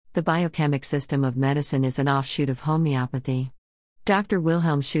The biochemic system of medicine is an offshoot of homeopathy. Dr.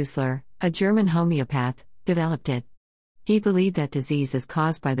 Wilhelm Schussler, a German homeopath, developed it. He believed that disease is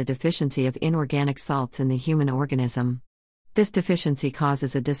caused by the deficiency of inorganic salts in the human organism. This deficiency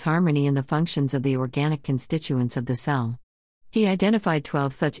causes a disharmony in the functions of the organic constituents of the cell. He identified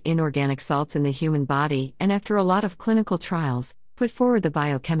 12 such inorganic salts in the human body and, after a lot of clinical trials, put forward the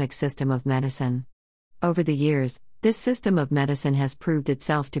biochemic system of medicine. Over the years, this system of medicine has proved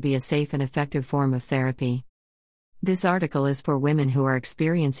itself to be a safe and effective form of therapy. This article is for women who are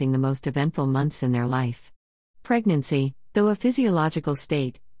experiencing the most eventful months in their life. Pregnancy, though a physiological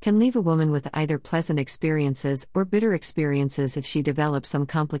state, can leave a woman with either pleasant experiences or bitter experiences if she develops some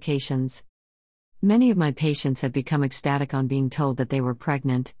complications. Many of my patients have become ecstatic on being told that they were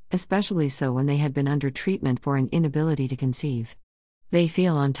pregnant, especially so when they had been under treatment for an inability to conceive. They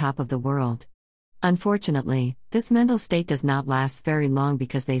feel on top of the world. Unfortunately, this mental state does not last very long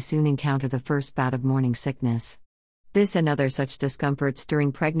because they soon encounter the first bout of morning sickness. This and other such discomforts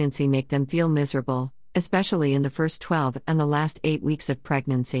during pregnancy make them feel miserable, especially in the first 12 and the last 8 weeks of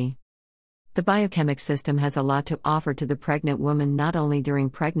pregnancy. The biochemic system has a lot to offer to the pregnant woman not only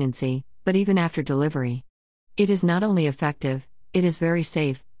during pregnancy, but even after delivery. It is not only effective, it is very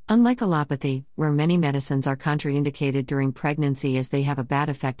safe, unlike allopathy, where many medicines are contraindicated during pregnancy as they have a bad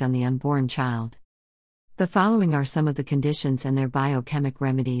effect on the unborn child. The following are some of the conditions and their biochemic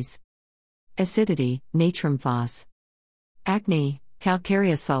remedies. Acidity, natrum phos. Acne,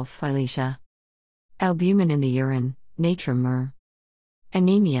 calcarea sulph. Albumin in the urine, natrum mur.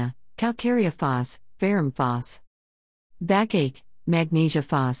 Anemia, calcarea phos, ferrum phos. Backache, magnesia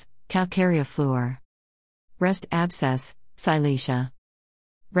phos, calcarea fluor. Breast abscess, silesia.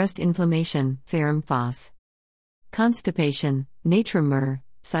 Breast inflammation, ferrum phos. Constipation, natrum mur,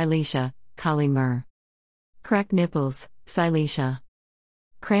 silesia, kali mur. Cracked nipples, silesia.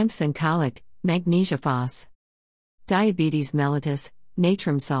 Cramps and colic, magnesia phos. Diabetes mellitus,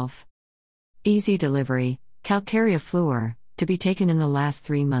 natrum sulph. Easy delivery, calcarea fluor, to be taken in the last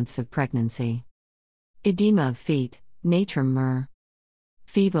 3 months of pregnancy. Edema of feet, natrum mur.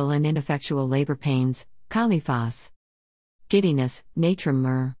 Feeble and ineffectual labor pains, kali phos. Giddiness, natrum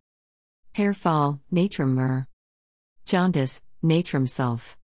mur. Hair fall, natrum mur. Jaundice, natrum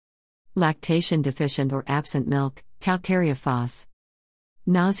sulph. Lactation deficient or absent milk, calcarea phos.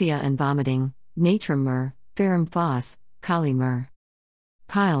 Nausea and vomiting, natrum mur, ferrum phos, kali mur.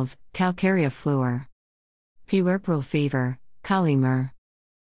 Piles, calcarea fluor. Puerperal fever, kali mur.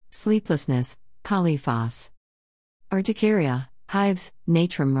 Sleeplessness, kali phos. Urticaria, hives,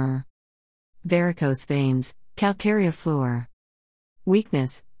 natrum mur. Varicose veins, calcarea fluor.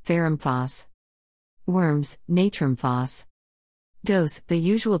 Weakness, ferrum phos. Worms, natrum phos. Dose: the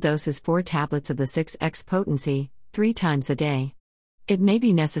usual dose is 4 tablets of the 6x potency, 3 times a day. It may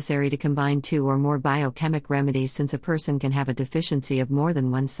be necessary to combine 2 or more biochemic remedies since a person can have a deficiency of more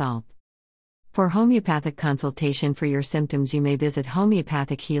than one salt. For homeopathic consultation for your symptoms, you may visit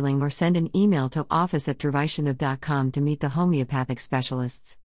Homeopathic Healing or send an email to office@dervisionov.com to meet the homeopathic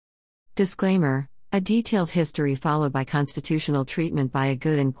specialists. Disclaimer: a detailed history followed by constitutional treatment by a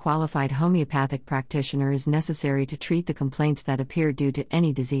good and qualified homeopathic practitioner is necessary to treat the complaints that appear due to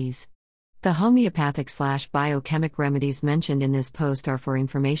any disease. The homeopathic/biochemic remedies mentioned in this post are for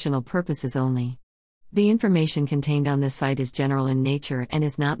informational purposes only. The information contained on this site is general in nature and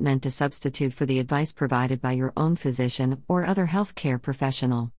is not meant to substitute for the advice provided by your own physician or other healthcare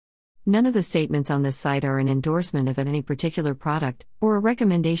professional. None of the statements on this site are an endorsement of any particular product, or a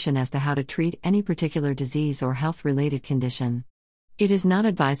recommendation as to how to treat any particular disease or health-related condition. It is not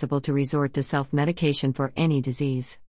advisable to resort to self-medication for any disease.